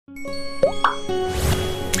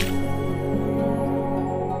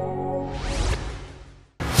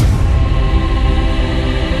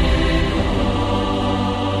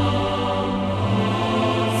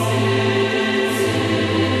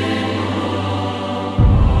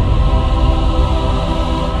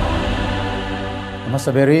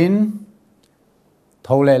Masaberin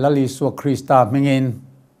thole lali su Krista mingin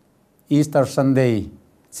Easter Sunday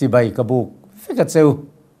sibai kabuk fikacheu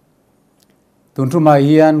tuntuma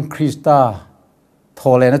hian Krista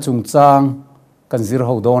thole na chungchang kanzir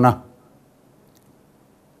hodona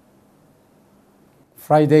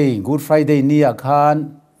Friday Good Friday ni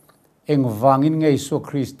akhan engwangin ngei su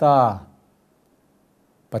Krista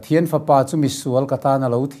pathian fapa chu misual katana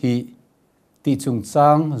lo thi ti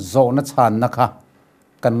chungchang zo na chan na kha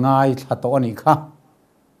kan ngai thato ani kha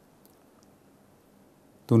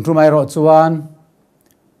tuntumai ro chuan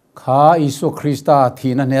kha Isu Krista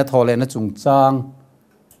thina ne thole na chungchang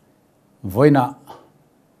voina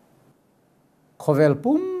khovel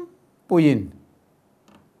pum puin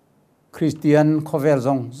Christian khovel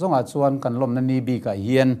zong a chuan kan lom na ni bi ka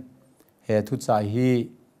hian he thu cha hi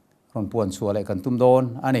ron puan chuale kan tum don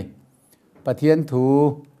ani pathian thu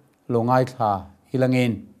longai tha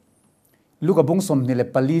hilangin luka bung som ni le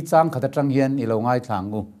pali chang khata tang hian i longai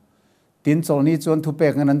thangu tin chol ni chuan thu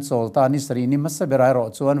pek nan chol ta ni sari ni masaberai ro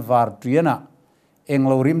chuan var triana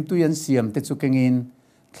englo rim tu yan siam te chukengin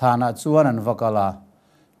thana chuan an vakala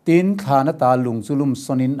tin thana ta lung chulum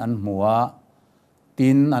sonin an hmuwa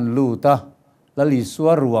tin an lu ta lali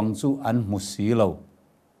suwa ruang chu an musilo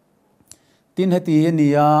tin heti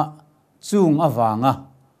nia chung awanga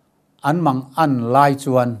an mang an lai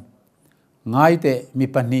chuan ngai te mi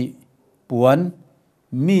pani puan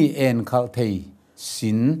mi en khal thei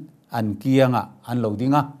sin an kianga an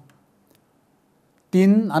loadinga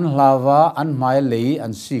tin an hlawa an mai lei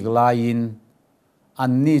an siglain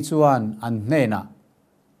an ni chuan an hena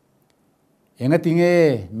engatinge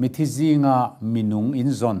mithizinga minung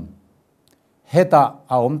inzon heta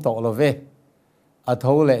aom to love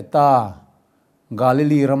athole ta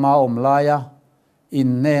Galilee rama omlaya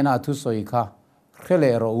in nena thu soikha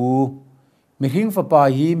khele ro u mi hing fa pa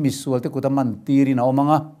hi misual te kutaman tiri na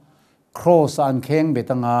omanga cross an kheng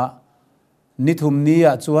betanga nithum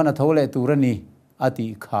nia chuan a thole turani ati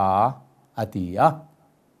kha ati a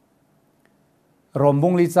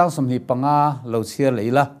rombung li chang somni panga lo chiar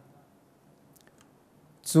leila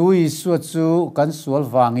chui su chu kan sual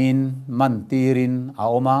wangin man tirin a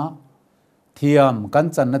oma thiam kan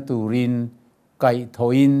chan na turin kai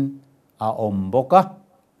thoin a om boka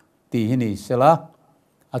ti hini sela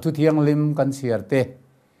athu thiang lim kan chiarte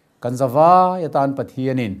kan zawa yatan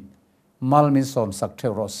pathianin malmin som sak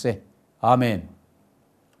theu ro se amen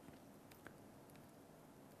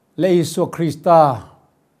le Isu Krista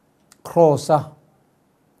crossa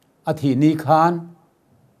athi ni khan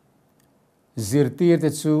zirtir te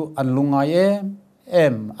chu anlungai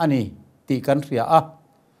em ani ti kan ria a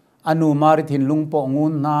anu mari thin lungpo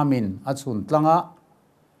ngun namin achun tlanga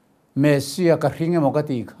Mesia ka hringe mo ka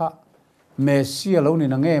ti kha Mesia lo ni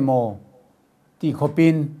na nge mo ti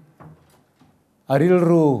khopin aril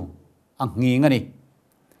ru ang ngi ngani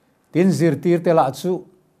tin zirtir te la chu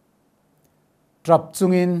trap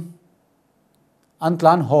chungin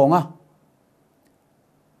antlan honga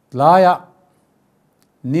laya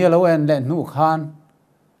nialo en le nu khan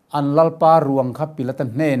an lalpa ruang kha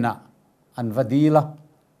pilatan hena an vadila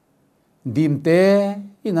dimte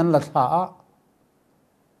inan la tha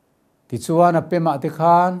ti chuan a pema te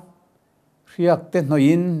khan riak te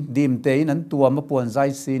noin dimte in an tua ma puan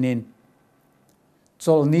zai sinin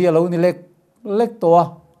chol ni alo ni lek to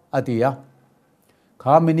atia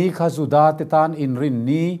khamini kha juda te tan in rin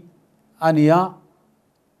ni ania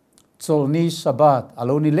chol ni sabat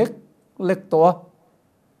alo ni lek to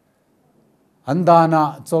andana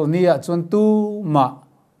chol ni a chon tu ma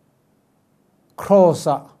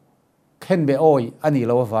crossa khen be oi ani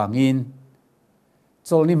lo wangin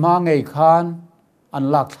chol ni ma ngei khan an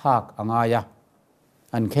lak thak angaya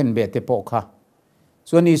an khen be te po kha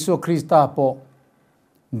chuan Isu Krista po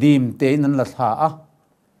dim te nan la tha a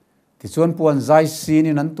ti chuan puan zai sin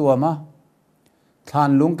in an tuama than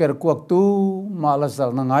lung ker kuak tu ma la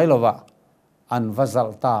zal na ngai lova an vazal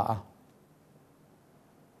ta a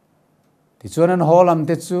ti chuan an holam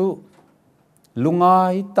te chu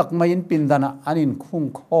lungai tak mai in pindana anin khung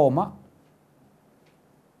khoma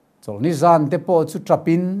chol ni zan te po chu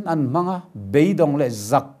trapin an manga beidong le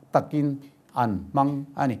zak takin an mang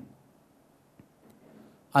ani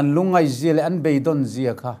an lungai zile an beidon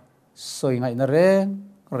zia kha soi ngai na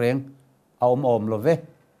reng om love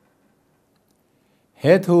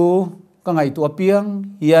he thu ka ngai tu piang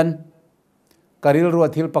hian karil ru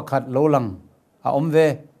thil pakhat lo lang a om ve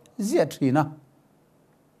zia thina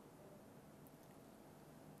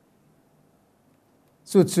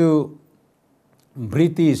chu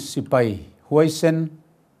British sipai huaisen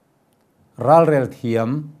ralrel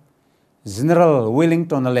thiam General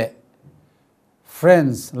Wellington ale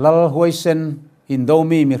Friends lal huaisen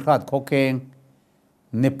Indomi mi khat khokeng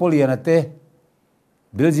Napoleon ate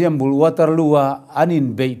Belgium bul Waterloo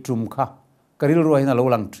anin bei trum kha karil ruwa hina lo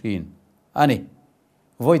lang thin ani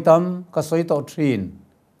voitam ka soi to thin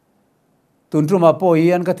tun truma po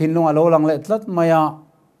hian ka thin lunga lo lang le tlat maya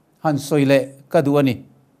han soi le ka du ani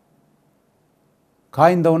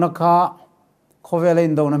khain do na kha khovele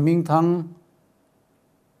in do na ming thang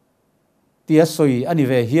tia soi ani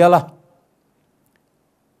ve hiala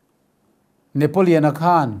Napoleon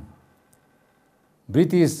khan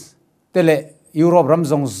British tele Europe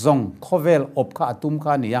ramzong zong khovel op kha atum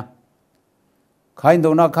kha nia khain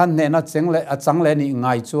do na khan ne na chang le ni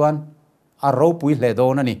ngai chuan a ro pui hle do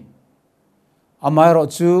na ni amai ro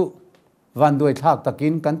chu van doi thak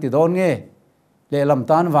takin kan ti don nge le lam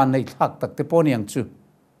tan van nei thak tak te poniang chu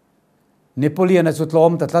Napoleon a chu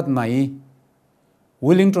tlom ta tlat mai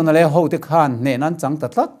Wellington le ho te khan ne nan chang ta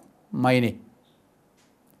tlat mai ni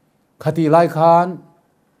khati lai khan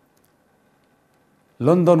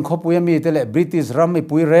London khopui mi tele British ram mi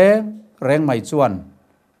pui reng mai chuan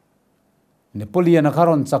Napoleon a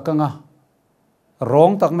kharon chakanga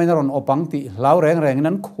rong tak mai ron opang ti lau reng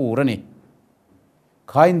nan khur ani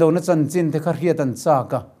khain do na chan chin te kha riat an cha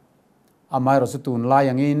ka amai ro su tun lai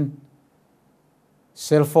angin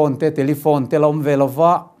cell phone te telephone te lom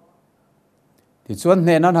velova ti chuan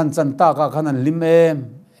ne nan han chan ta ka khan an lim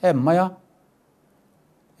em maya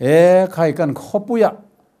khai kan khopuya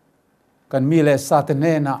kan mi le sa te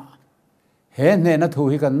ne na he ne na thu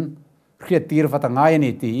hi kan khriat tir fata ngai ni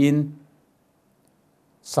ti in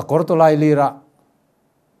sakor to lai lira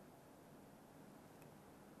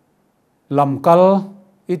lamkal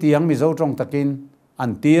itiang mi zo trong takin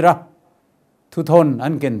an tira thu thon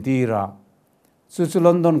an ken tira chu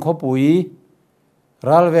London khopui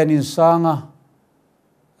ralven in sanga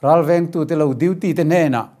ralveng tu te lo duty te ne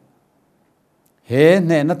na he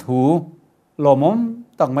ne na thu lomom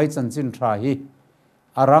tak mai chan chin thra hi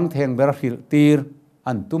arang theng ber hil tir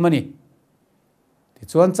an tumani ti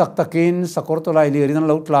chuan chak takin sakor to lai lirin an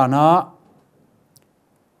lo tlana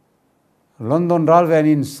London ralven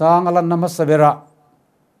in sang alan nama sabera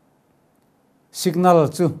signal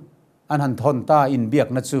chu an han thon ta in biak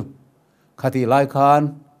na chu khati lai khan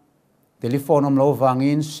telephone om lo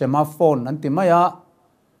wangin semaphone an ti maya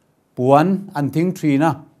puan an thing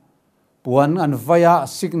thina puan an vaya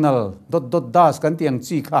signal dot das kan tiang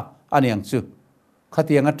chi kha aniang chu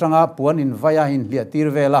khatiang atanga puan in vaya in lia tir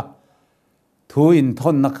vela thu in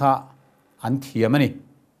thon na kha an thiamani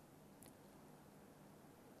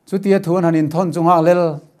chu tia thuan han in thon chunga lel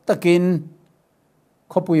takin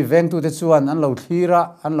khopui veng tu te chuan an lo thira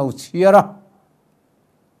an lo chiara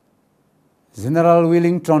General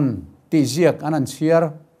Wellington ti ziak an chiar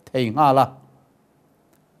thei nga la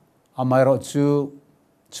amai ro chu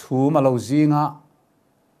chu ma lo zinga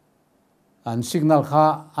an signal kha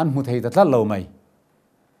an mu thei ta tla lo mai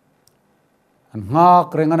an nga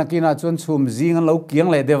kreng an akina chun chum zing an lo kiang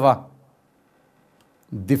le dewa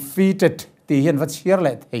defeated ti hian va chiar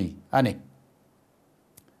le thei ani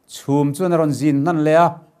chum chuan ron zin nan le a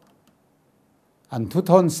an thu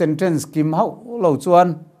thon sentence kim hau lo chuan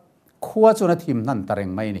khuwa chuan a thim nan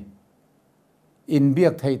tareng mai ni in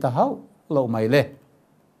biak thei ta hau lo mai le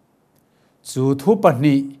chu thu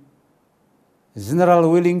pahni General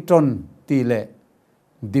Wellington ti le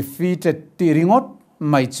defeated ti ringot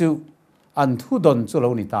mai chu an thu don chu lo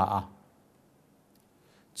ni ta a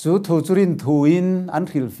chu thu churin thu in an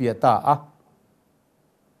khil fia ta a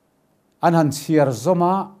an han chiar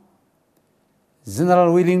zoma General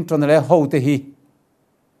Wellington le ho te hi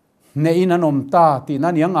ne in an om ta ti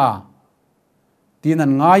nan yang a ti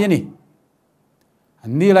nan ngai ni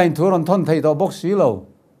an ni lain thu ron thon thei do box si lo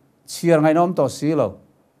chiar ngai nom to si lo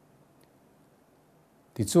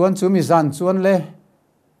ti chuan chu mi zan chuan le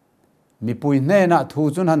mi pui ne na thu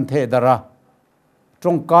chun han the dara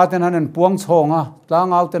trong ka ten han puang chonga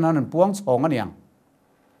tlang out ten han puang chonga niang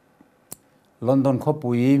London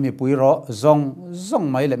khopui mi pui ro zong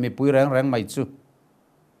mai le mi pui reng mai chu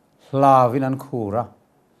hla vin an khura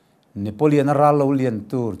Napoleon ra lo lian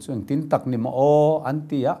tur chung tin tak ni mo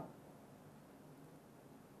antia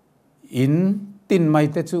in tin mai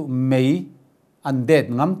te chu mei an det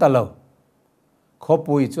ngam ta lo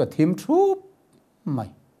khopui chu thim thup mai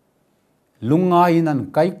lunga in an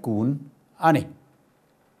kai kun ani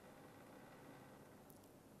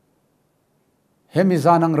hemi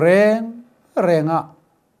zanang renga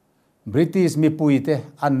British mi pui te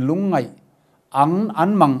an lungai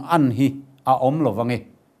an mang an hi a om lo wange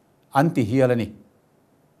an ti hialani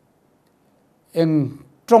eng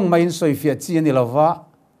trong mai in soi fia chi ni lova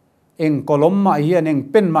eng kolom ma hian eng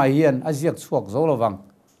pen ma hian aziak chuak zo lo wang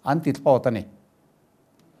an ti thot ani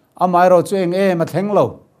amai ro chu eng ma thleng lo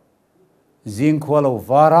jing khua lo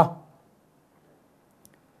vara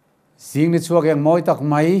jing ni chuak eng moi tak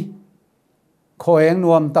mai kho eng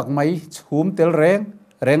nuam tak mai chhum tel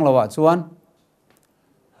reng lo wa chuan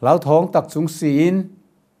lau thong tak chung si in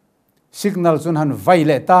signal chun han vai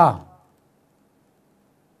le ta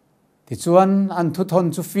ti chuan an thu thon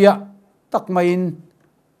chu fia tak mai in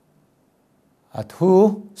a thu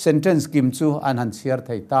sentence kim chu an han chiar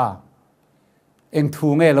thei ta eng thu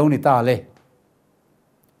nge lo ni ta le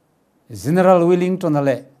General Wellington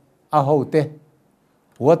le a hote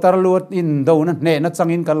waterloo in do na ne na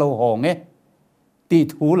changin ka lo honge ti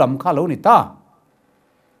thu lam kha lo ni ta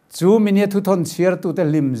chu minia thu thon chiar tu te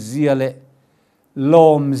lim zia le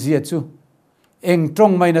lom zia chu eng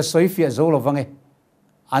trong mai na soi fia zo lo wange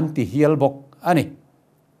anti hial bok ani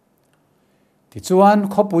ti chuan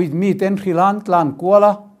khopui mi ten khilan tlan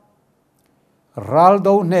kuala ral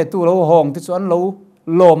do ne tu lo hong ti chuan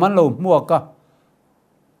lo man lo muaka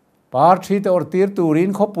par thi te or tir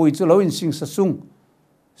turin khopui chu lo in sing sa sung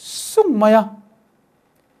maya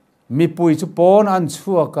mi pui chu pon an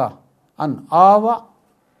chuaka an awa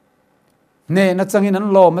ne na changin an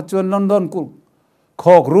lo ma chuan London ku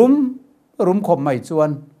khok rum khop mai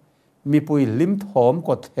chuan mi pui lim thom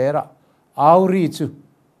ko thera auri chu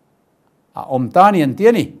a om tani an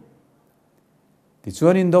tiani ti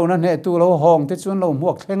chuan in do na ne tu lo hong te chuan lo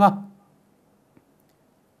muak thlenga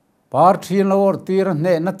par thin lo or tir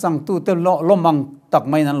ne na chang tu te lo mang tak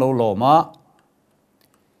mai nan lo ma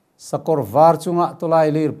sakor var chunga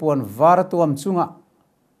tolai lir puan var tuam chunga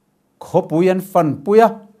khopuyan fan puya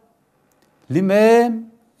limem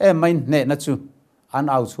mai ne na chu an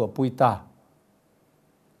au chu puita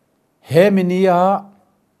heminia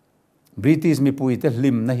British mi pui te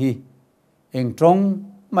lim na hi eng trong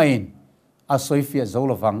main a soifia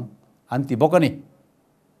zolovang anti bokani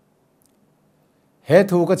he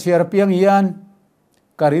thu ka chiar piang hian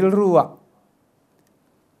karil ruwa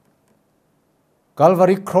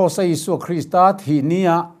Calvary cross a Isu Christa thi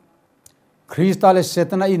nia Christa le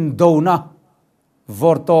setana in dona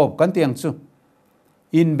vortop kan tiang chu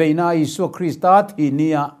in beina Isu Christa thi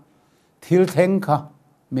nia thil theng kha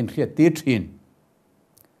min khiat ti thin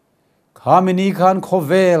khamini khan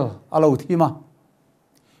khovel alo thima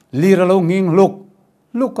liralo nging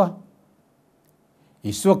luka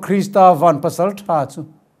Isu Christa van pasal tha chu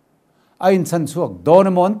ain chan chuak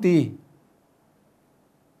don monti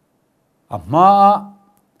ama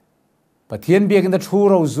pathian biak in the thu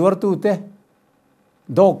ro zuar tu te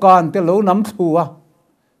do kan te lo nam thua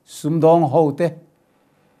sum dong ho te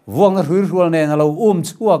wang hrui rual ne na lo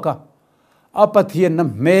chuaka a pathian na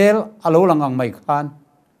mel alo langang mai khan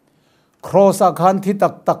cross a khan thi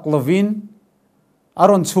tak lovin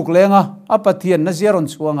aron chuk lenga a pathian na ziaron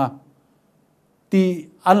chuanga ti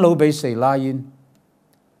an lo be sei lain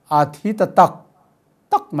a thi ta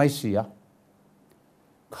tak mai sia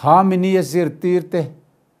khamini azir tirte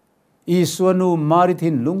iswanu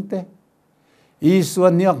marithin lungte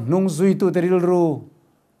iswaniak nung zui tu teril ru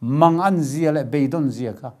mang an zia le beidon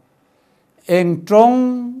zia kha eng trong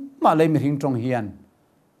ma le mi hing trong hian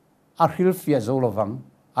a hil fia zolovang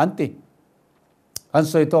anti an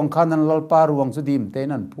soi tong khan an lal par ruang chu dim te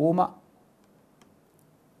nan phuma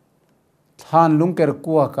than lungker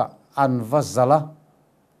kuaka an vazala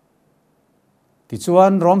ti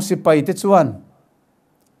chuan rom si pai te chuan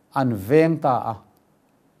an veng ta a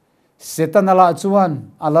setanala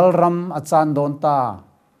chuan alal ram achan don ta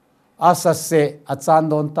asa se achan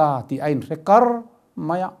don ta ti ain rekar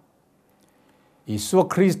maya Isu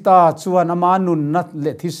Christa chuan ama nun nat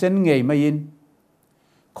le thi sen ngei main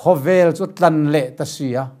khovel chu tlan le ta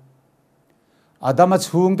sia adama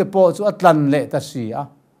chung te po chu atlan le ta sia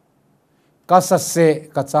kasa se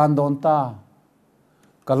ka chan don ta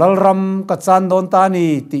kalal ram ka chan don ta ni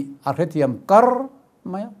ti arhethiam kar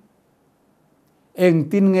maya eng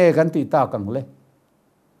tin nge kan ti ta kang le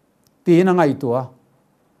ti na ngai tua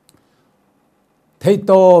thei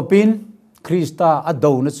to pin Krista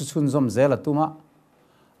ado na chu chun zom zela tuma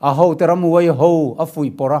a ho teram wai ho a fui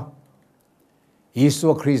pora Isu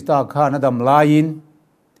Krista khan adam lain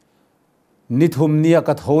nithum nia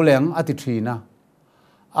ka tholeng ati thina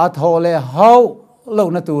a thole hau lo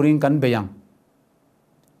na turin kan beyang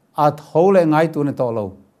a thole ngai tu na to lo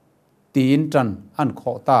tin tran an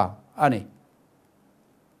kho ta ani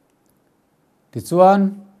ti chuan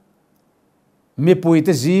mi pui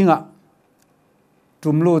te zinga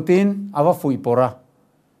tumlu tin awa fui pora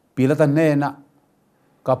pilata ne na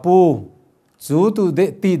kapu chu tu de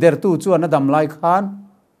ti der tu chuan adam lai khan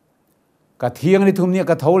ka thiang ni thum ni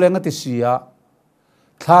ka tholeng ati sia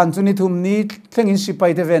than chu ni thum ni thlengin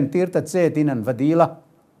sipai te ven tir ta che tin an vadila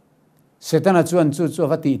Satan chuan chu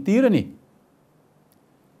vati tir ani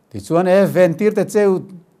ti chuan ven tir te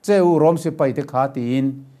cheu rom si pai te kha ti in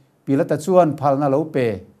pilata chuan phalna lo pe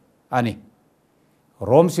ani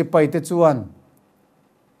rom si pai te chuan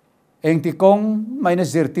eng ti kong maina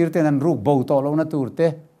zir tir te nan ruk bo to lo na tur te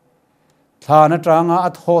thana tanga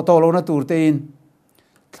at ho to lo na tur te in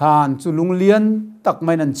than chu lung lian tak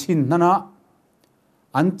mai nan chin nana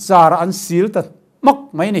an char an sil ta mak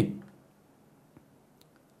mai ni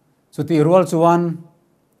chu ti rual chuan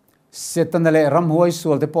Satan le ram huai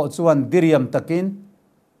sual te po chuan diriam takin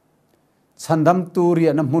chandam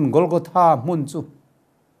turia na mun Golgotha mun chu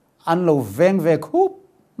an lo veng ve khup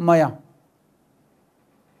maya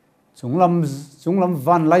chunglam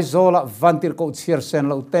van lai zola van tir ko chiar sen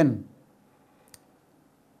lo ten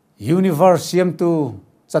universe siam tu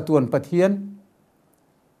chatuan pathian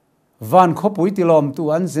van khopui tilom tu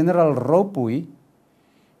an general ropui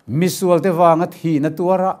misual te wanga thi na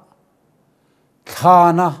tuara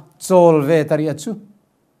khana chol ve tari achu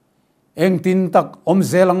eng tin tak om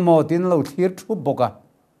zelang mo tin lo thir thu boka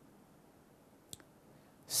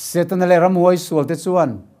Satan le ram huai sual te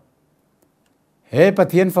chuan he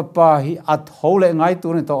pathian fa pa hi at hole ngai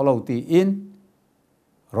tu ni to lo ti in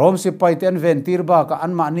rom si pai ten ven tir ba ka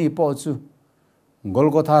an ma ni po chu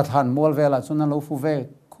Golgotha than mol vela chunan lo fu ve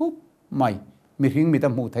khup mai mi hing mi ta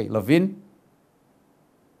mu thai lovin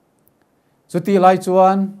chu ti lai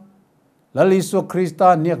chuan lali so Krista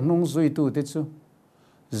niak nung zui tu te chu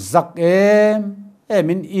zak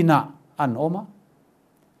emin ina an oma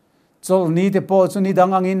chol ni te po chu ni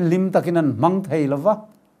dangangin lim takinan mang thei lova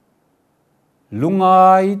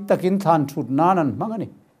lungai takin than thut nanan mangani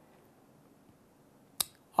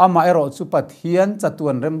ama ero chu pathian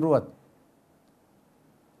chatuan rem ruat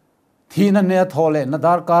thina ne thole na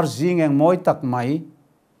dar kar jing eng moi tak mai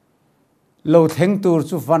lo theng tur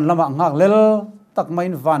chu van lama ngak lel tak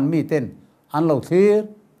main van mi ten an lo thir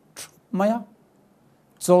maya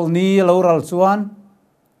chol ni lo ral chuan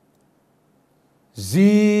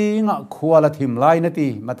zinga khuala thim lai na ti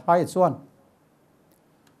mathai chuan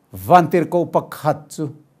van tir ko pakhat chu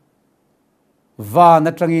van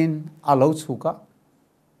atangin alo chuka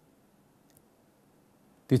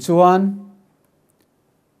ti chuan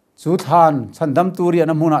chu than chandam turia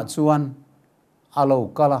na muna chuan alo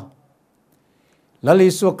kala lali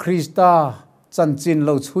so Krista chanchin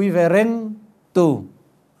lo chui ve reng tu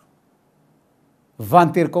van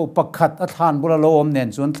tir ko pakhat a than bula lo om nen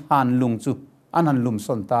chuan than lung chu anan lum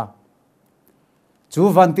son ta chu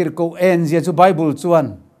van tir ko en zia chu Bible chuan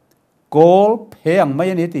kol pheng mai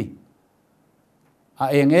ani ti a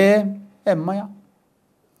eng em maya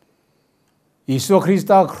Isu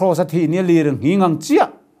Krista cross a thi ni lir ngingang chia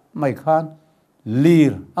mai khan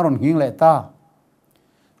lir aron nging le ta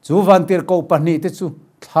chu van tir ko pani te chu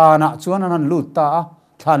thana chuan anan lut ta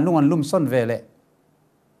than lung an lum son vele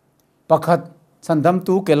pakhat chandam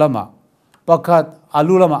tu kelama pakhat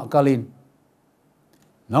alulama kalin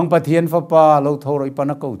nong pathian fa pa lo thoroi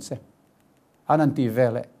pana ko che anan ti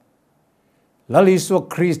vele lali so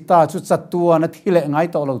Krista chu chatua na thile ngai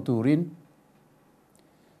to lo turin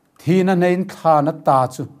thina nein thana ta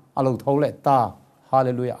chu alo thole ta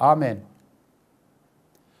hallelujah amen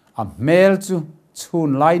a mel chu chun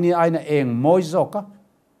lai ni aina eng moi zoka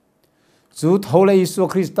chu thole Isu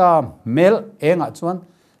Krista mel enga chuan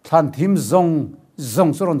than thim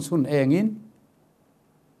zong soron chun engin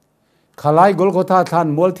khalai Golgotha than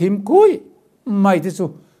mol thim kui mai ti chu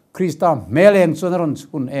Krista mel eng chuan ron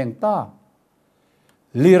chun eng ta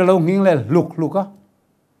lir lo nging le luka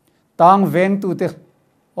tang veng tu te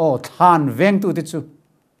than veng tu te chu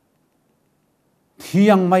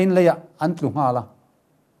thiang main le ya an tlu nga la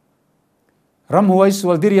ram huai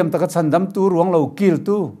sual diriam taka chandam tu ruang lo kil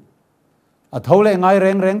tu a thole ngai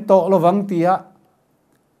reng to lo wang tia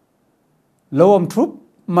lo om thup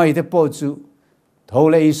mai te po chu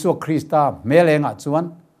thole Isu Krista melenga chuan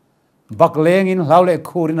bak leng in hlaule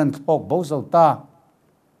khurin an thok bo so ta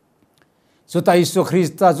chu ta Isu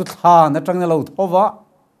Krista chu tha na tang na lo thowa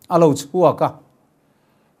a lo chua ka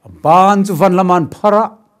ban chu van laman phara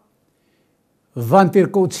van tir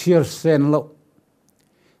ko chiar sen lo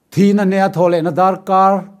thina ne thole na dar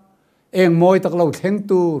kar eng moi tak lo theng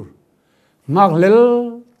tur ngak lel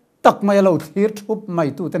tak mai lo thir thup mai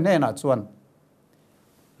tu te ne na chuan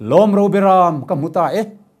lom ro beram ka muta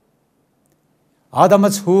adam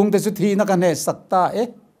chung te chu thina ka ne sakta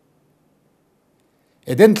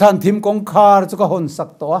eden than thim kong khar chu ka hon sak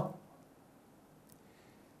to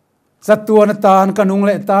chatuan tan kanung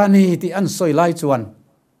le ta ni ti an soi lai chuan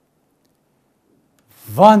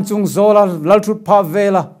van chung zola lalthut pha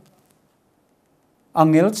vela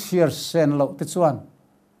angel chiar sen lo te chuan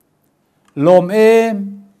lom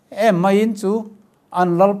em mai in chu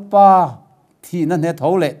an lalpa thi na ne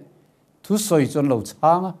thole thu soi chon lo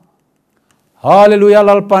changa hallelujah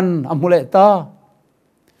lalpan amule ta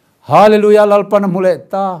hallelujah lalpan amule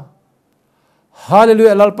ta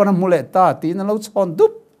hallelujah lalpan amule ta ti na lo chon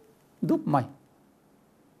dup mai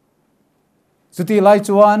chuti lai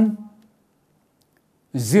chuan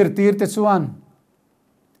zirtir te chuan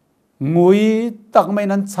ngui tak mai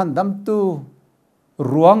nan chandam tu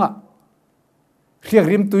ruanga khiak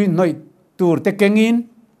rim tui noi tur te kengin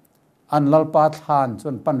an lalpa than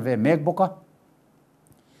chuan pan ve mek boka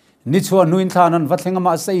ni chuan nuin than an vatlenga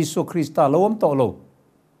ma se Isu Krista lom to lo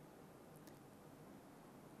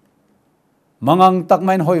mangang tak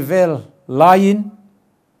main hoi vel lain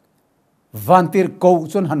vantir ko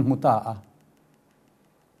chuan han muta a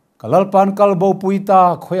kalalpan kalbo puita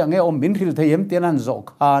khoyange om bin ril thayem tianan zo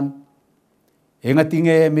khan enga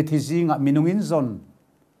tinge mithizinga minungin zon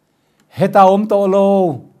heta om to lo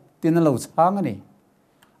tinan lo chang ani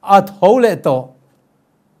a thole to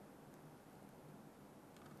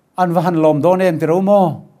an van lom don em tiro mo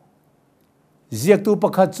ziak tu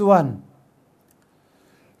pakhat chuan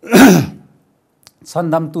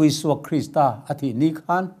sandam tu Isu Krista athi ni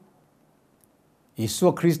khan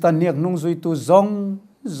Isu Krista niak nung zui tu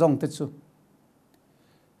zong te chu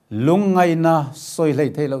lungai na soi lei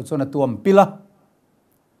thei lo chona tuam pila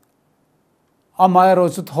amai ro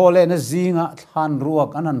chu thole na zinga than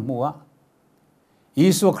ruak anan muwa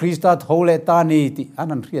Isu Krista thole ta ni ti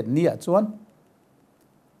anan riat nia chuan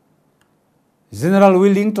General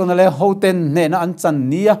Wellington le hoten ne na an chan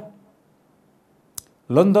nia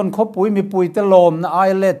London kho pui mi pui te lom na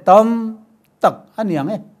ai le tam tak aniang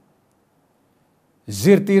e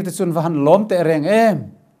zirtir te chun van lom te reng em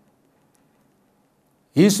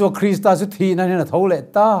Isu Krista chu thi na ne thole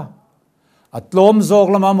ta atlom zog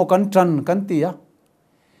lama mo kan tran kan tia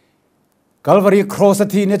Calvary cross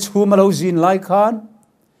thi ne chhum lo zin lai khan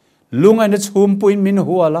lungai ne chhum puin min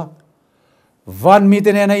huala van mi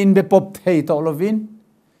te ne na in be pop thei to lovin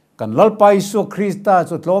kan lalpa Isu Krista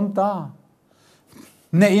chu tlom ta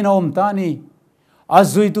ne in om ta ni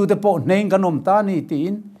azui tu te po nei kan om ta ni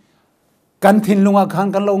tin kan thin lunga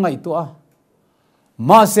khang kan lo ngai tu a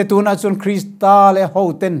ma se tu na chun Krista le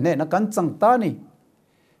hoten ne na kan chang ta ni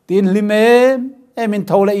tin lime emin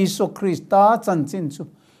thole Isu Krista chan chin chu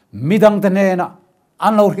midang te ne na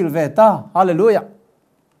an lo hil ve ta hallelujah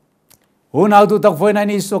hunau tu tak voi na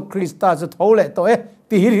ni Isu Krista chu thole to e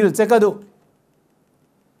ti hil che ka du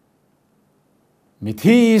mi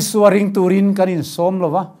thi Isu ring turin kan in som lo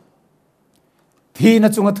wa thi na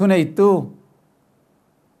chunga thu nei tu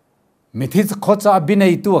mi thi khocha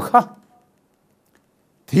binei tu kha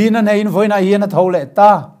thi na nei in voi na hian a thole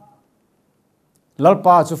ta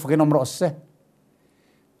lalpa chu fakin omro se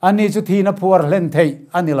ani chu thi na phuar len thei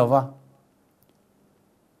ani lova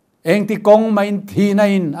eng ti kong main thi na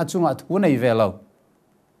in achunga thu nei velo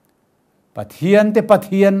pathian te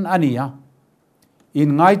pathian ania in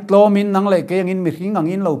ngai tlomin nang le ke in mi hing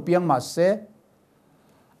angin lo piang ma se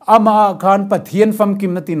ama khan pathian fam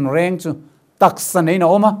kim na tin reng chu taksa nei na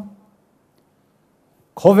oma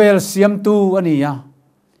khovel siam tu ania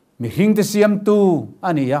mi hing te siam tu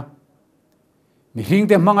ania mi hing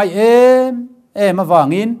te mangai em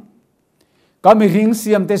awangin ka mi hing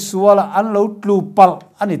siam te suala an lo tlu pal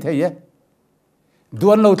ani theye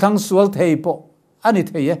duan lo thang sual thei po ani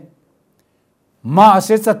theye ma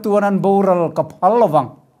se chatuan an boral ka phal lawang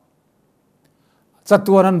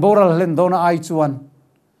chatuan an boral len dona ai chuan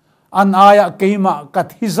an aya keima ka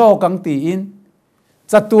thizo kang ti in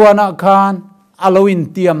chatuana khan aloin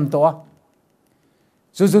tiam to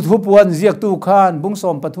chu chu thu puan ziak tu khan bung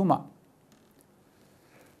som pathuma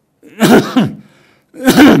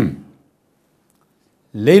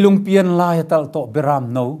leilung pian lai tal to beram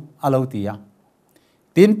no alo tia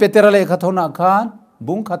tin peterale khathona khan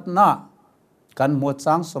bung khatna kan mo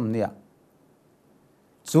chang somnia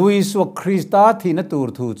chu Isu Krista thina tur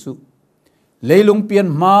thu chu leilung pian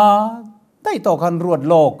ma tai to khan ruat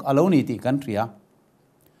lok alo ni ti kan tria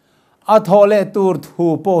a thole tur thu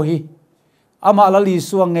po hi ama lali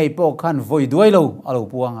suang ngei po khan voi duai lo alo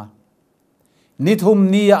puanga ni thum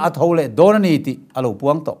nia a thole don ni ti alo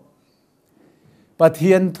puang to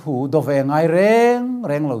pathian thu do ve ngai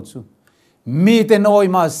reng lo chu mi te noi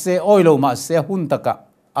ma se oi lo ma se hun taka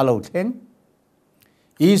alo theng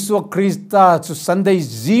Isu Krista chu Sunday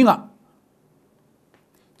zinga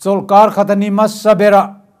chol kar khatani masabera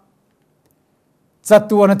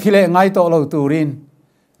chatuana thile ngai to lo turin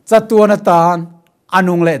chatuana tan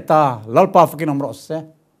anung le ta lalpa fakin omro se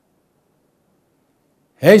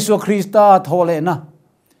Isu Krista thole na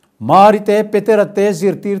marite peterate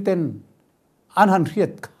zirtirten anhan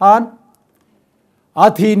riat khan a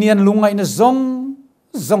thi niên lungai na zong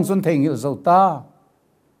zong sun thei ngil zo ta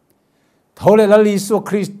thole la li su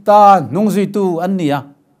Krista nung zui tu an nia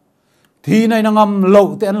thi nai na ngam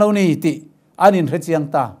lo te an lo ni ti anin hre chiang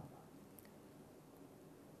ta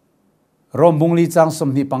rom bung li chang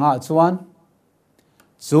som ni panga chuan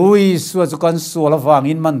chui su chu kan su la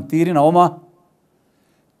wangin man tirin oma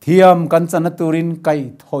thiam kan chan turin kai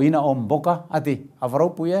thoina om boka ati avaro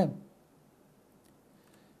puye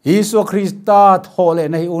Isu Krista thole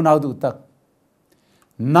nei unau du tak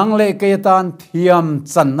nang le ke tan thiam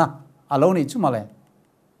chan na alo ni chumale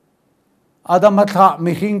adam atha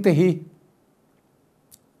mi hing te hi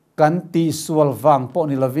kan ti sual wang po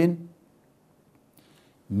ni lavin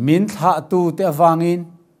min tha tu te wangin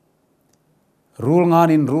rul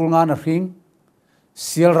ngan a ring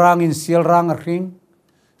sial rang a ring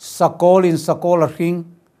sakol a ring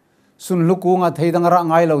sun lukunga theidang ra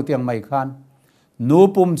ngai lo tiang mai khan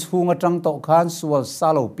nupum chunga tang to khan sual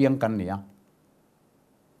salo piang kan nia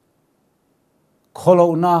kholo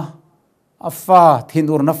na afa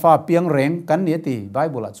thinur na fa piang reng kan ni ti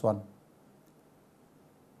bible a chuan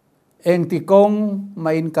eng ti kong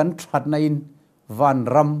main kan that na in van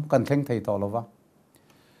ram kan theng thei to lova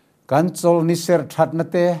kan chol ni ser that na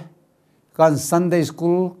te kan Sunday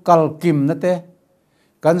school kal kim na te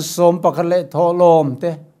kan som pakale tholom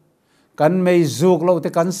te kan mei zuk lo te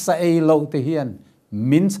kan sa ei lo te hian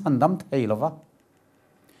min chandam thei lova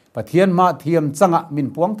pathian ma thiam changa min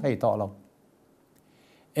puang thei to lo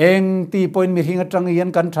eng ti point mi hinga tang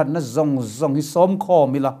hian kan that na zong hi som kho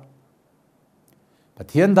mila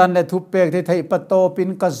pathian dan le thu pek te thei pato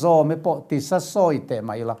pin ka zo me po ti sa soi te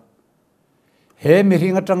mai la he mi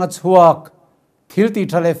hinga tanga chuak thil ti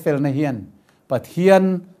thale fel na hian pathian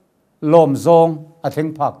lom zong a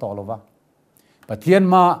theng phak to lova pathian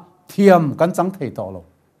ma thiam kan chang thei to lo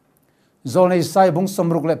zo nei sai bung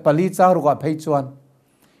somruk le pali cha ruka phei chuan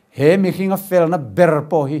he mi hinga fel na ber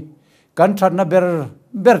po hi kan that na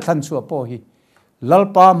ber than chu po hi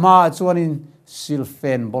lalpa ma chuan in sil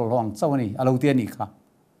fen bol hong chawani alo ti ani kha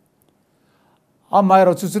amai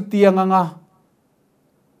ro chu tiang anga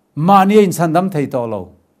mani in chandam thei to lo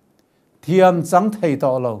thiam chang thei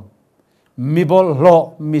to lo mi bol lo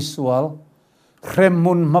misual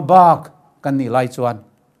kremun mabak kan ni lai chuan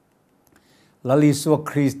lali su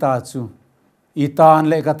Krista chu itan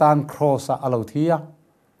le katan crossa alo thia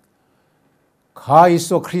khai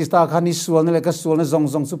su Krista khani sual le ka sual na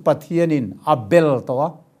zong chu pathianin abel to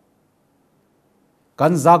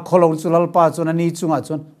kan za kholong chu lalpa chu na ni chunga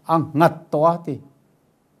chun ang ngat to ti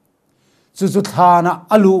chu thana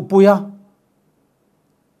alu puya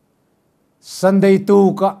Sunday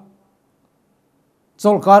tu ka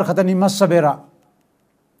cholkar khatani masabera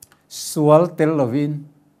sual tel lovin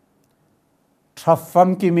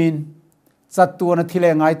thafam kimin chatuana thile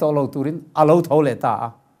ngai to lo turin alo thole ta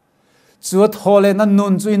chu thole na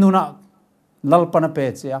nun chui nuna lalpana pe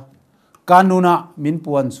chia kanuna min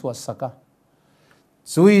puan chua saka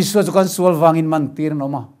chui su kan sual wangin man tir no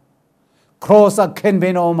ma cross a khen be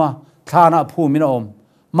no ma thana phu min om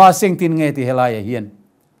ma seng tin nge ti helai hian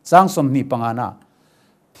chang som ni pangana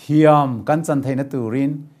thiam kan chan theina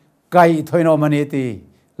turin kai thoino mani ti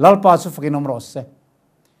lalpa chu fakinom ro se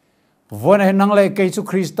vona he nang le ke chu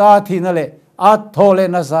Krista thina le a thole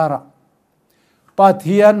na zara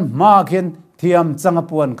pathian ma khen thiam changa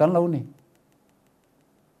puan kan lo ni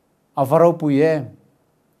avaro puye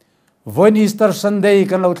von Easter Sunday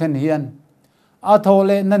kan lo then hian a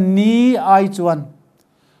thole na ni ai chuan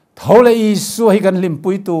thole Isu hi kan lim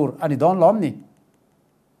pui tur ani don lom ni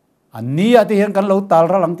ani ati hian kan lo tal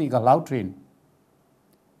ra lang ti ka lau trin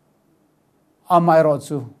amai ro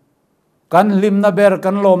chu kan lim na ber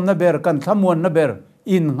kan lom na ber kan thamuan na ber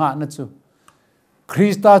in nga na chu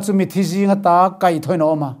Krista chu mi thiji nga ta kai thoina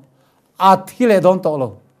oma a thile don to lo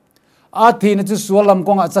a thi na chu sualam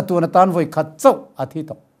konga chatu na tan voi khat chau a thi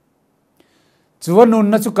to chuanun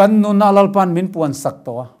na chu kan nun na lalpan min puan sak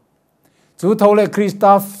to chu thole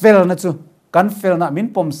Krista fel na chu kan fel na min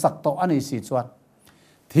pom sak to ani si chuan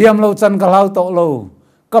thiam lo chan ka lau to lo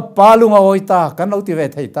ka palunga oita kan lo ti ve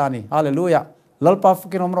thei ta ni hallelujah lalpa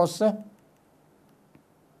fukinom rose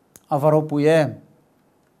avaro puye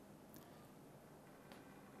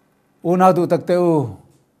una du takteu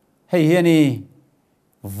hei hiani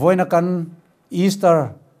voina kan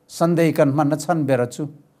Easter Sunday kan man na chan berachu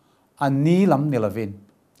ani lam nilavin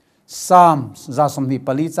sam za som ni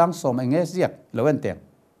pali chang som enge ziak lowen te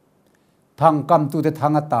thang kam tu te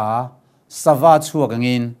thanga ta sawa chuak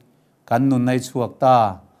angin kan nun nai chuak ta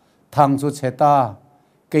thang chu cheta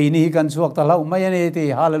keini kan chuak ta lau mai ani ti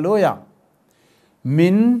hallelujah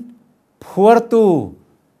min phuar tu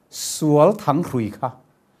sual thang hrui kha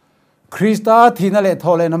Krista thi na le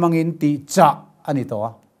thole na mangin ti cha ani to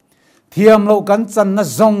thiam lo kan chan na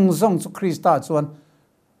zong zong chu Krista chuan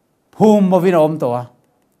phum movin om to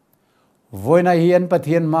voina hian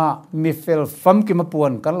pathian ma mi fel fam ki ma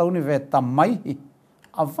puan kan lo ni ve tam mai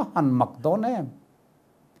avahan mak don em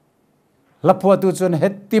lapua tu chuan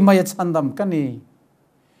hetti mai chandam kani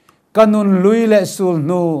kanun lui le sul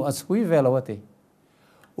nu asui velawati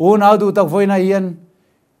un adu tak voina hian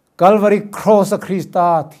Calvary cross a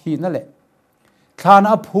Krista thi na le khan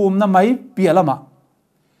a phum na mai pialama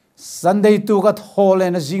Sunday tu ka thole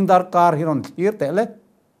na jingdar kar hiron thir te le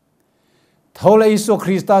thole iso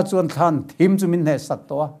Krista chuan khan thim chu min he sak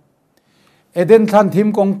to eden khan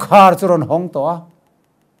thim kong khar churon hong to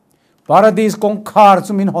paradise kong khar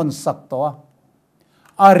chu min hon sak to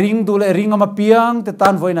a ring du le ring ama piang te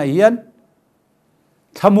tan voina hian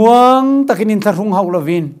thamuang takinin tharung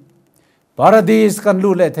haulovin paradise kan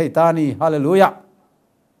lu le thei tani hallelujah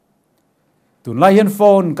tun lai hian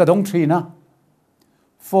phone ka dong thina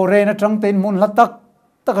foreign atang ten mun latak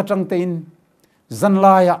tak atang ten zan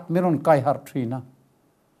laya miron kai har thina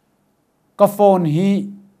ka phone hi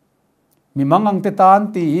mi mangang te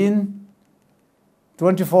tan ti in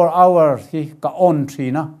 24 hours hi ka on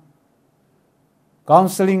thina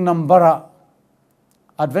counseling number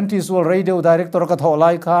Adventist World Radio director ka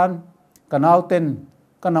tholai khan kanau ten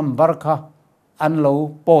ka number kha an lo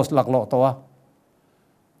post lak lo to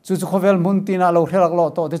chu chu khovel mun tina lo thelak lo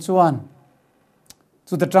to te chuan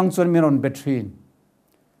chu ta tang chuan miron betrin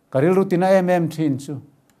karil rutina thin chu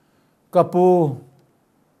kapu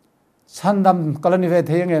chandam kalani ve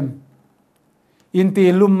thengem inti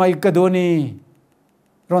lum mai kadoni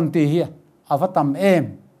ronti hi avatam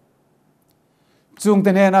chung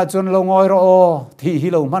ten hena chun lo ngoi ro thi hi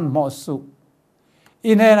lo man mo su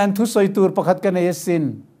in hen an thu soi tur pakhat ka nei sin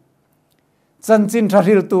chan chin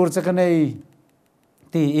tharil tur cha ka nei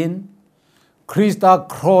ti in Krista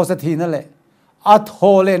cross a thi na le a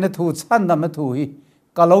thole na thu chan dam na thu hi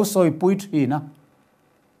ka lo soi pui thi na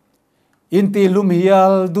in ti lum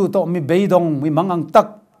hial du to mi beidong mi mangang tak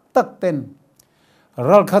tak ten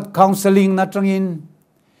ral khat counseling na tangin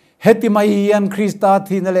heti mai an Krista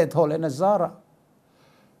thi na le thole na zara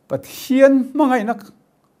pathian mangai nak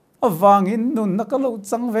awangin nun nakalo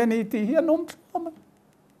chang ve ni ti hian om thom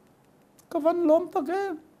ka van lom take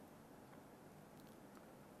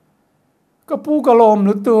ka pu ka lom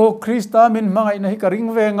lu tu Krista min mangai na hi ka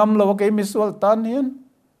ring ve ngam lo ke mi sual tan hian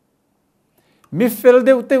mi fel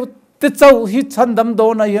deu te chau hi chandam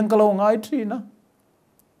do na hian ka lo ngai thina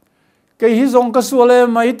ke hi zong ka suale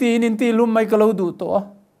mai ti in ti lum mai ka lo du to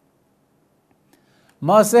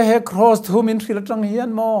ma se he cross thu min thil tang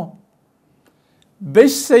hian mo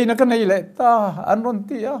besh sei na ka nei le ta an ron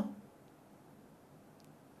ti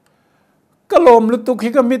kalom lu tu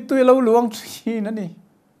khi ka mit tu lo luang thi na ni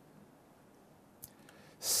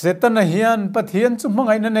setan hian pathian chu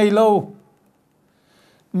mangai na nei lo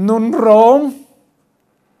nun rong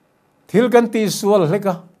thil kan ti sual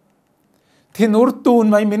hleka thinur tun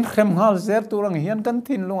mai min khrem hal zer turang hian kan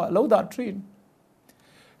thin lunga lo da thin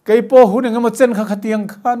kei po hu nge ma chen kha khatiang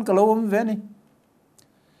khan kalom ve ni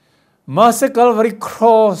ma se Calvary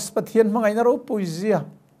cross pathian mangai na ro poesia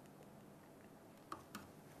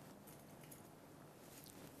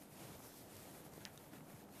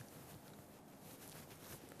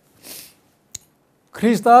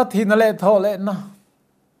Krista thi na le thole na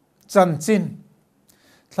chan chin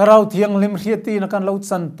tharau thiang lim hriati na kan lo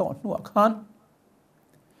chan to nu khan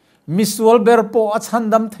misual ber po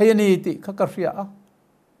achandam thayani ti kha ka ria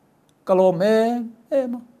kalom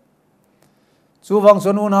em chu wang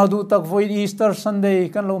sonu na du tak voi Easter Sunday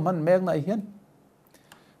kan lo man mek na hian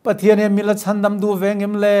pathian em mila chandam du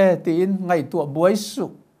vengem le tin ngai tu buai su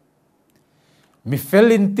mi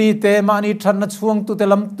felin ti te mani than na chuang tu te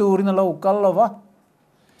lam tur na lo kal lova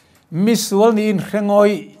mi sual ni in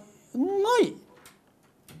khengoi ngai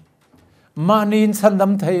manin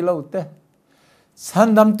chandam thei lo te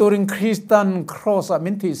chandam turin Christian cross a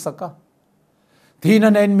min thi saka thina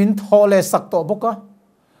nen min thole sak to boka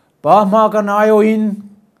pa ma ka nayo in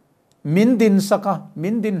min din saka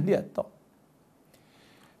min din liat to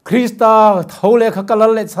Krista thole kha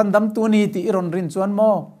kalal le chandam tu ni ti ron rin chuan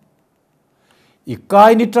mo I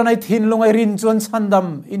kai ni tranai thin lungai rin chuan chandam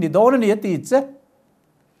ini don ni ti che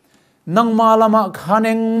nang malama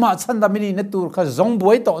khaneng ma chandam ni na tur kha zong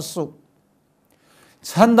buai to su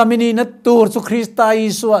chandam ni na tur chu Krista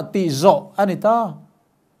Isu ti zo anita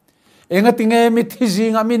enga tinge mi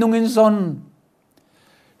thijing ami nungin son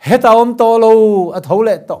heta om to lo a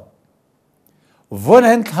thole to von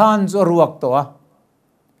hen khan zo ruak to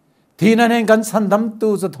thina nen kan chandam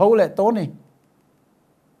tu zo thole to ni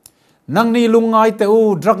nang ni lungai te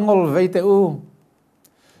u drangol ve te u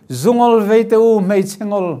zungol ve te u mei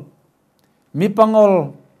chengol mi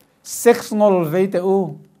pangol sex ngol ve te u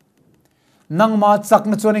nang ma chak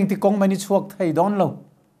na chuaning ti kong mani chuak thei don lo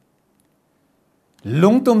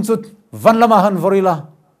lungtum chut van lama han vorila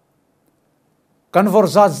kan vor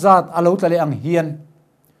zat zat alo tale ang hian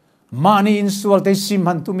mani in sual te sim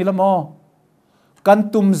han tu milamo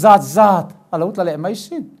kan tum zat zat alo tale mai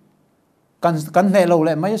sin kan ne lo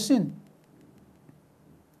le mai sin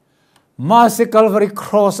ma se calvary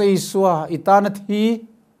cross e suwa itana thi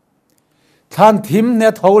than thim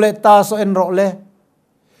ne thole ta so en ro le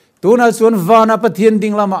tuna chuan vana pathian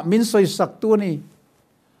ding lama min soi sak tu ni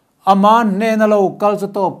aman ne na lo kal cho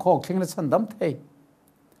top khok thing na chan dam thei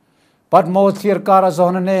pat mo thir kara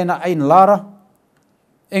zona ne na ain lara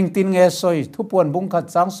eng tin nge soi thu puan bung khat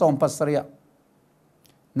chang som pasria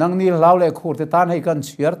nang ni law le khur te tan hei kan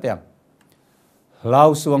chiar te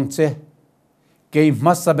law suang che ke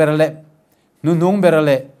masa berle nu nung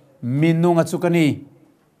berle minung achukani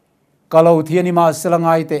kalau thiani ma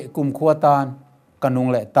selangai te kum khuatan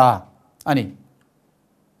kanung le ta ani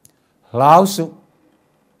law su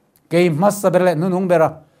ke masa berle nu nung bera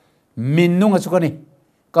minung achukani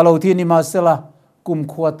kalau thiani ma sela kum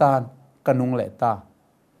khuatan kanung le ta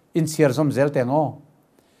in chiar som zel te ngo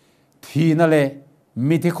thi na le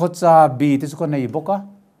mi thi khocha bi ti chu nei boka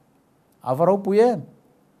avaro puyen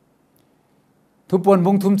thupon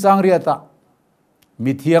bung thum chang ria ta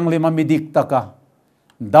mi thiang lema mi dik taka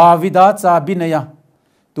davida cha binaya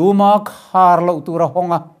tuma khar lo tura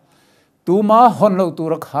honga tuma hon lo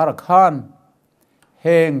tura khar khan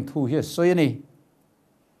heng thu hi soyani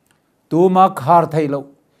tuma khar thai lo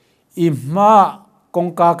imma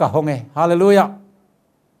kongka ka honge hallelujah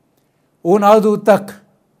un adu tak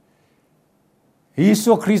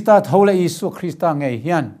Isu Krista thole Isu Krista ngai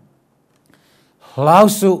hian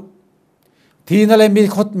lausu thinale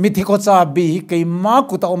mi thi ko cha bi ke ma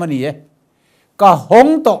ku ta omani e ka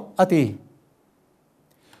hong to ati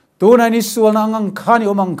tuna ni sual na ngang khani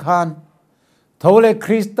omang khan thole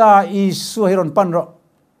Krista Isu hiron pan ro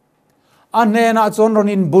anena chon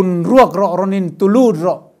ronin bun ruak ro ronin tulud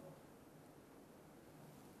ro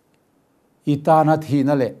itana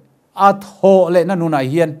thinale a tho le na nuna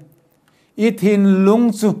hian ithin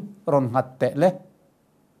lungchu ron hatte le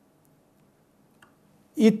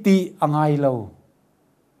iti angai lo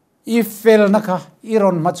ifel naka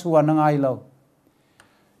iron machua nangai lo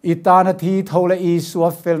itana thi thole I suwa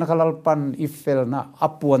fel na kalalpan ifel na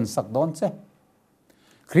apuan sak don che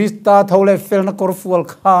Krista thole fel na korfual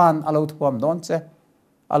khan alo thuam don che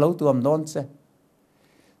alo tuam don che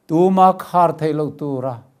tuma khar thailo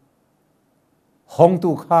tura hong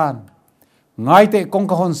tu khan ngai te kong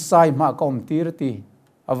ka hon sai ma kom tirti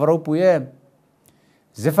avaro puem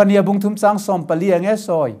Zephania bung thum chang som pali ange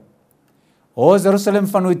soi o Jerusalem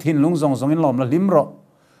fanui thin lung zong zong in lom la limro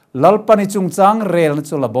lalpani chung chang rel na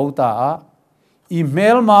chula bauta a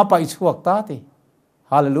email ma pai chuak ta ti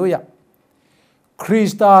hallelujah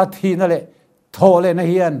Krista thinale thole na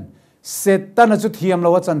hian setan chu thiam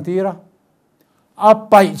lo chan tira a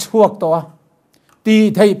pai chuak to a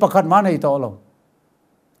ti thei pakhat ma nei to lo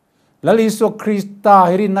lali so Krista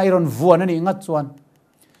hirin na iron vuan ani ngat chuan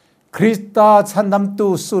Krista chandam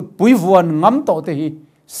tu sut pui vuan ngam to te hi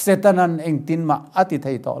setanan engtin ma ati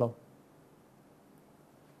thei to lo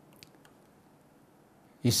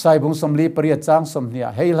isai bung somli paria chang somnia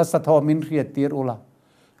hei la satho min riat tir ula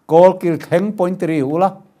kol kil kheng point ri ula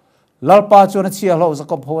lalpa chuan chia lo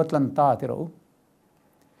zakop howat lan ta ti ro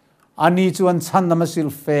ani chuan chandam sil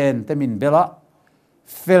fen te min bela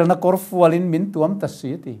fel na kor fualin min tuam ta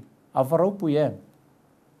si ti avaro puye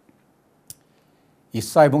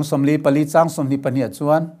isai bung somli pali chang somni pania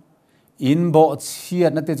chuan in bo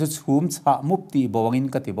chiat na te chu chhum cha mupti bowangin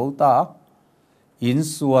ka ti bota in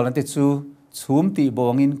sual na te chu chhum ti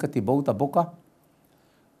bowangin ka ti bota boka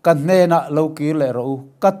kan ne na lo ki le ro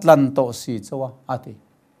katlan to si chawa ati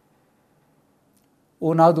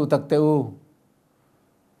una du tak te u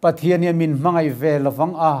pathian ya min mangai ve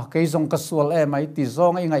lawang a ke zong ka sual e mai ti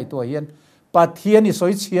zong ai ngai to hian pathian I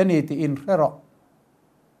soi chiani ti in rero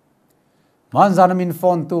man zana min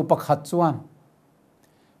phone tu pakhat chuan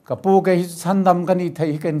kapu ke chandam kani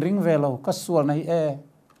thei ken ring velo ka sual nai e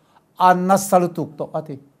anna salutuk to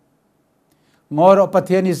ati ngoro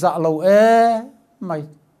pathian I za lo e mai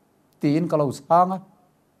tin ka lo sanga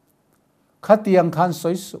khatiang khan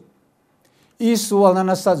soi su I sual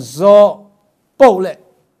na sa zo pole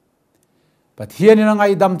pathian I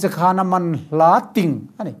ngai dam che khana man la ting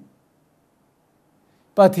ani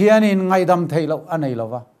pathian in ngai dam thei lo anei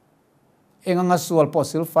lova enganga sual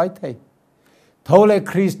posil fight thei thole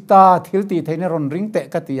Krista thilti theine ron ring te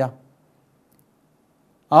katia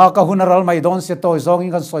ka hunaral mai don se toy zong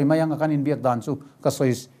in kan soi mai ang kan in biak dan chu ka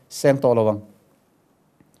soi sem to lawang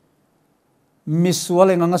mi sual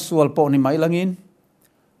enga sual po ni mai langin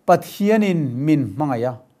pathian in min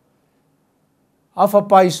mangaya afa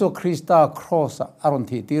paiso Krista cross aron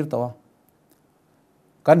thi tir to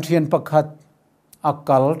kan thian pakhat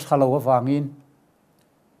akal thalo wangin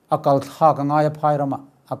akal tha ka ngaya phairama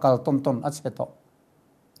akal ton ton acheto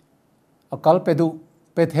akal pedu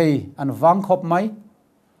pethei an wang khop mai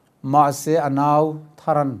ma se anaw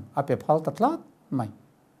tharan ape phal tatlat mai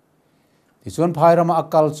ti chuan phairama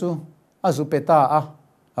akal chu azu peta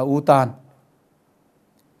a utan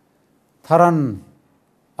tharan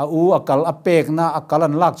a u akal apek na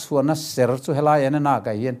akalan lak chuana ser chu helai ena na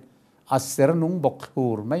ka hian a ser nung bok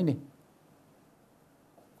thur mai ni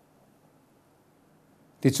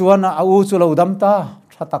ti chuan a u chu lo dam ta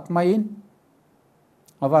thatak mai in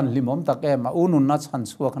awan limom tak em a u nun na chan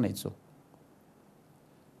chuak nei chu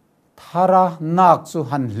thara nak chu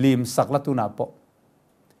han lim sakla tu na po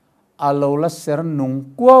alo la ser nung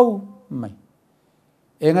kwau mai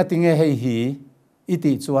enga tinge hei hi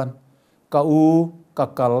iti chuan ka u ka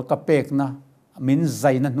kal ka pek na min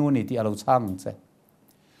zaina nu ni ti alo chang che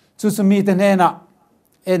chu chu mi te na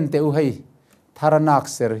en te u hei tharanak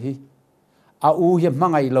ser hi a u hi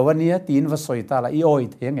mangai lawania tin va soita la i oi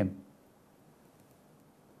thengem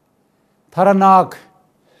tharanak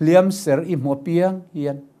liam ser i mo piang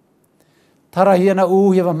hian thara hian a u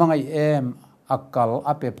hi va mangai em akal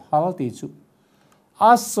ape phal ti chu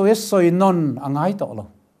a soi non angai to lo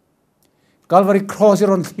Calvary cross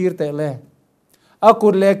ron thir te le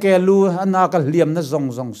akut le ke lu anaka liam na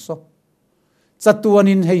zong so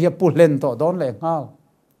chatuanin hei he pulen to don le ngal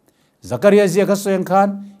Zakaria zia ka soeng khan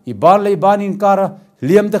iban le ibanin kara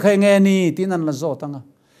liam te khe nge ni tinan la zo tanga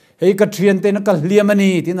hei ka thian te na ka liam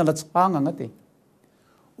ani tinan la chang anga te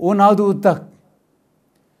unau du tak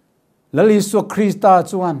lali so Krista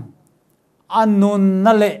chuan anun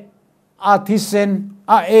na le athisen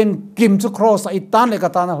a eng kim chu cross a itan le ka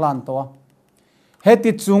tan hlan to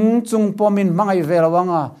heti chung pomin mangai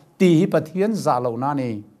velawanga ti hi pathian za lo na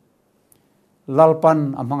ni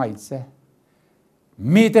lalpan amangai che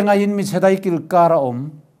mi te nga in mi chedai kil kara om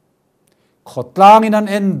khotlang in an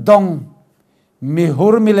en dong mi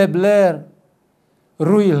hur mi lebler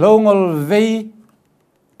rui longol vei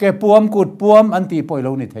ke puam kut puam anti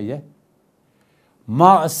poilo ni theye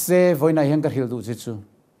ma se voina heng ka hil du chu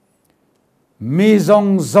mi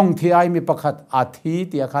zong thi ai mi pakhat athi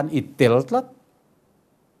ti khan itel tlat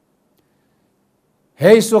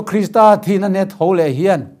hei so Krista thina ne thole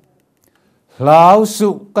hian lau su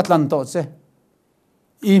katlan to che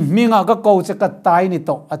i minga ka ko che ka tai ni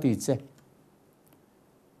to ati che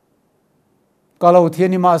kalau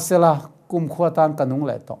thiani ma sela kum khwatan kanung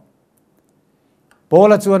le to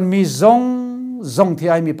pola chuan mi zong thi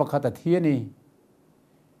ai mi pakhat athiani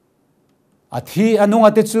athi anung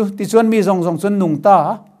ate chu ti chuan mi zong chuan nung ta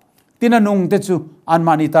tina nung te chu an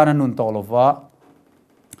mani ta na nun to lova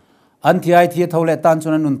an thi ai thi thole tan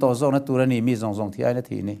chuna nun to zo na turani mi zong thi ai na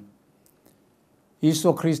thi ni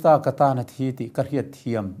Isu Krista kata na thi ti ka hiat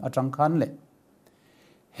thiam atang khan le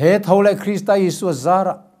he thole Krista Isu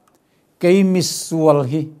zara kei misual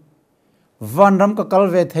hi vanram ka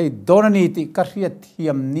kalve thei donani ti ka hiat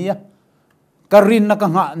thiam nia karin na ka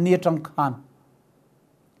nga ni atang khan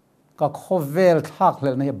ka khovel thak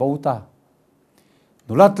le na bauta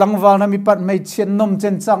nulat langwal na mi pat mai chen nom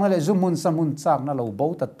chen chang le zumun samun chang na lo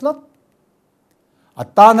bauta tlat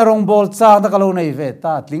atana rong bol cha da kalo nei ve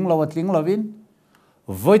ta tling lovin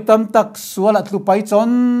voi tam tak suala tlu pai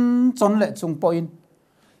chon le chung poin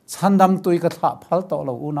chandam tui ka tha phal to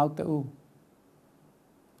lo u nau te u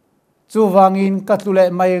chu wangin ka tlu le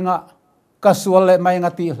mai nga ka sual le mai nga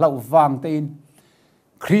ti hlau wang te in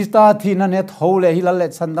Krista thina ne thole hilal le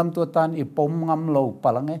chandam tu tan i pom ngam lo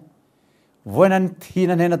palange voinan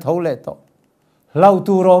thina ne na thole to lau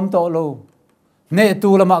tu rom to lo ne tu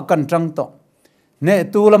lama kan trang to ne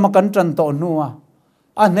tu lama kan tran to nuwa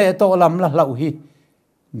a ne to lam la lau hi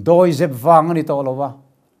doi zep wang ani to lo wa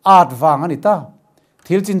at wang ani ta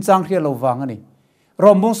thil chin chang khia lo wang ani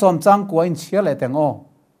rombung som chang ko in chia le teng o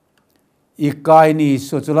ikai ni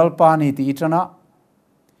sochulal pa ni ti itana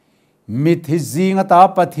mit hi zinga ta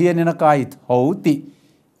pathian na kai thouti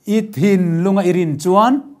ithin lunga irin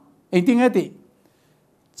chuan eiting ati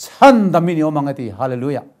chan damini omangati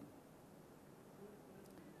hallelujah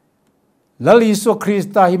lali so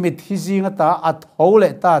Krista hi mit hi zinga ta athole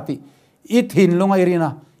ta ti ithin lunga irina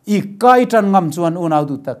ikai tan ngam chuan unau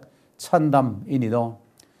du tak chandam ini do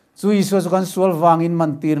chu isu kan sual wangin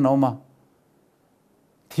mantir na oma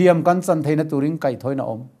thiam kan chan theina turing kai thoina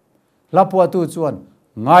om lapua tu chuan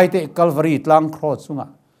ngai te Calvary tlang cross chunga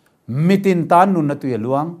mitin tan nun na tuya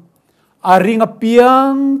luang aring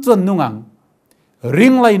apiang chon nungang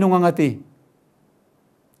ring lai nungang ati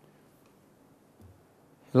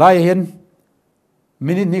lai hian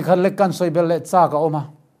minit ni khan lekan soibel le cha ka oma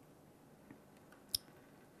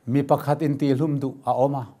mi pakhat in ti hlum du a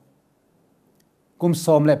oma kum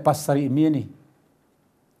som le pasari mi ni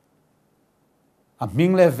a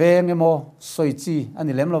ming le veng emo soi chi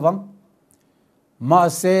ani lem lawang ma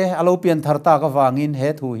se alo pian tharta ka wangin he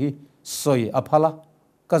thu hi soi aphala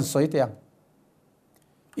kan soi tiang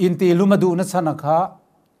in ti lumadu na chana kha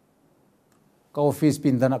ka office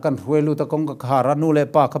pin dana kan ruelu ta kong ka khara nu le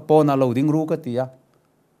pa kha pona loading ru ka tia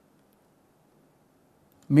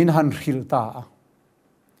min han ril ta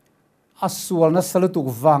asual na salutu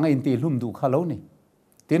wanga in ti lum du khalo ni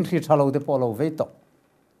tin ri thalo de polo ve to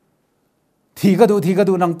thi ka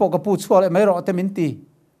du nang po ka pu chua le mai ro te min ti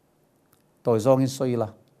toy zong in soi la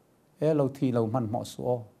e lo thi lo man mo su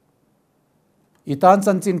o itan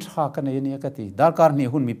chan chin tha ka nei ni ka ti dar kar ni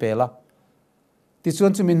hun mi pela ti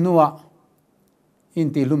chuan chu min nuwa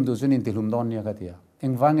in ti lum du chun in ti lum don ni ka ti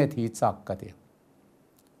eng wange thi chak ka ti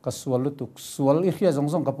ka sual lu tuk sual i khia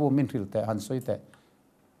zong ka pu min ril te han soi te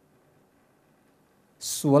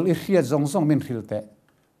sual i khia zong min ril te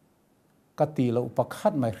ka ti lo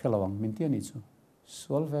pakhat mai khelawang min ti ani chu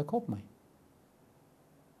sual ve khop mai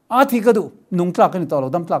a thi ka du nung tlak ni to lo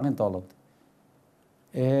dam tlak ni to lo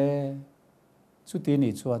e chu ti ni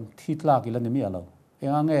chuan thi tlak i la ni mi alo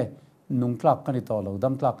engange nung tlak ka ni to lo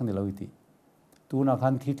dam tlak ni lo ti tu na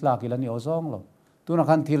khan thi tlak i la ni o zong lo tu na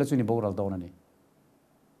khan thi la chu ni boral don ani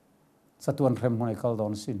satuan rem hone kal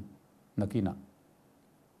don sin nakina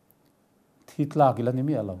thi tlak i la ni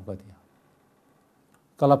mi alo ka ti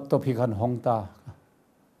kalap to phi khan hongta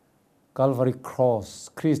Calvary cross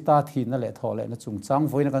Krista thi na le thole na chung chang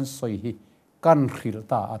voina kan soi hi kan ril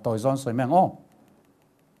ta a toy zon soi meng o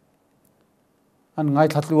an ngai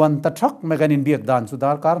thatluan ta thak me kan in biak dan chu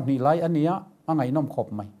dar kar ni lai ania angai nom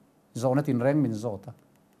khop mai zona tin reng min zota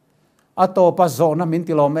a to pa zona min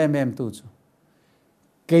tilom em tu chu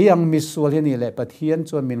ke yang misual ni le pathian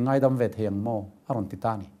chu min ngai dam ve theng mo aron ti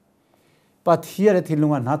ta ni pathian le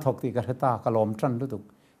thilungan ha thok ti ka ta kalom tran lu tuk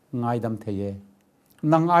ngai dam theye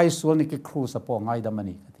nang ai sual ni ki khru sa po ngai dam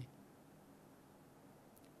ani kati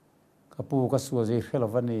kapu ka sual je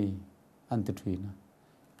khelovani anti thina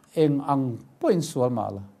eng ang point sual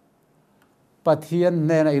mala pathian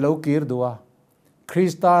ne na ilo kir duwa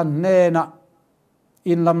Krista ne na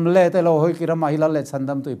in lam le te lo hoi kira ma hila le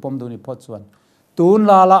chandam tu ipom du ni pot chuan tun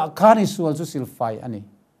la la khani sual chu silfai ani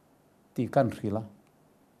ti kan rila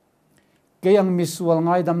ke yang misual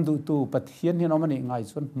ngai dam du tu pathian hin omani ngai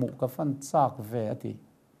chun mu ka fan chak ve ati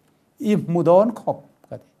i mudon khop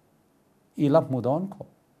kati i lap mudon khop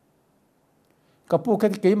kapu ke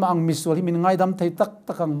ke ma ang misual hi min ngai dam thei tak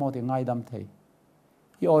takang mo ti ngai dam thei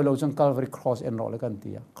i oi lo chung Calvary cross en ro le kan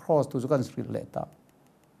tia cross tu chu kan sri le ta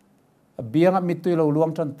biang a mitui lo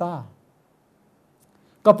luang chan ta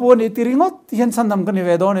kapu ni tiringot hian sandam kan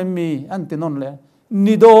ve don em mi an tinon le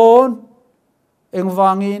ni don eng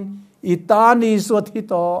wangin itani suat hi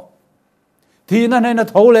to thina nei na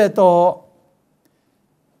thole to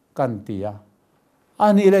kan tia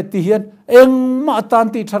ani le ti hian eng ma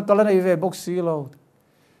tan ti that kala nei ve box si lo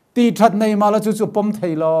ti that nei mala chu chu pom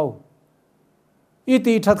thei lo i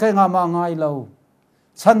ti that khai nga ma ngai lo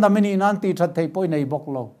chan da mini nan ti that thei poi nei bok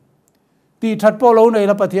lo ti that po lo nei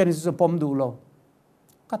la pathian ni chu pom du lo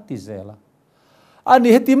kat ti zela ani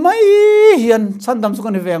heti mai hian chan dam su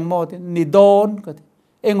kan veng mo ni don ka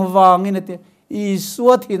eng wangin ate i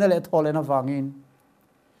suat hin le thole na wangin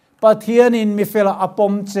pathian in mi fela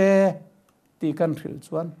apom che ti kan thil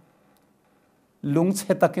chuan lung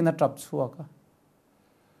che takina tap chuaka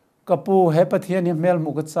kapu he pathian ni mel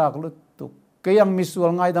mu ka chak lu tu ke yang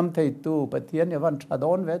misual ngai dam thei tu pathian ne wan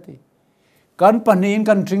thadon ve ti kan panin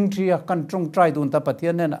kan tring thria kan trong trai dun ta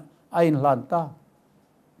pathian ne na ain hlan ta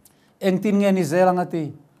eng tin nge ni zelang ati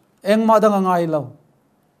eng ma dang ngai lo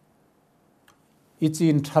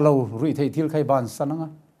ichin thalo rui thei thil khai ban sananga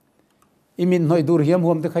imin noi dur hiam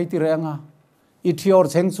hom te khai ti renga i thior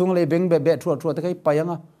cheng chung le beng be be thua te khai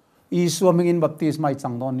payanga i suaming in baptism mai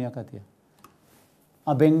changdon nia ka tia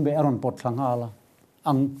a beng be aron pot thanga la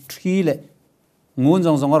ang thi le ngun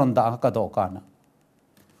jong jong aron da ka do kana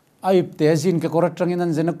ai te jin ke korat tangin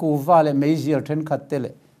an jena ku wa le meizir then khat te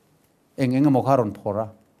le eng mo kharon phora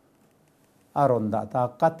aron da ta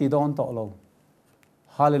kati don to lo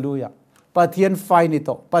hallelujah pathian fine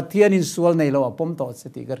to pathian in sual nei lo apom to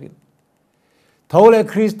seti garil thole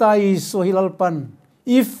Krista i so hilal pan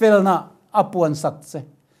i felna apuan sakse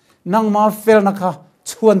nang ma felna kha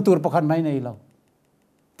chuan tur pakhan mai nei lo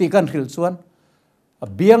ti kan ril chuan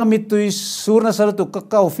biang mi tui surna sar tu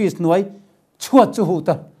ka office nuai chuat chu hu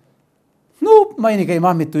ta nup mai ni kai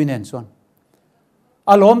ma mi tui nen chuan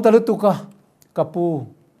alom ta lu tu ka kapu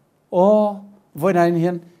o voi nai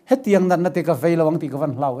hian hetiang nan na te ka vei lawang ti ka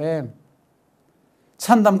van hlau em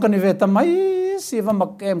chandam kan ve ta mai siwa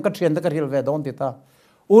mak em ka thian ta ka ril ve don ti ta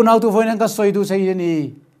u nau tu voi nan ka soi du sei ni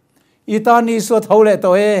itani so thole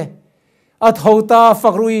to e a thota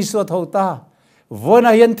fakrui so thota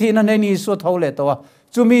vona yan thi na ni so thole to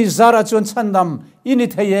chumi zara chun chandam ini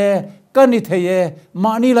theye kani theye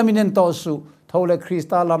mani laminen to su thole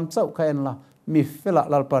krista lam chau khaen la mi fela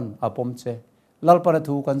lalpan apom che lalpan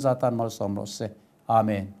thu kan zatan mal som ro se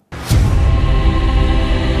amen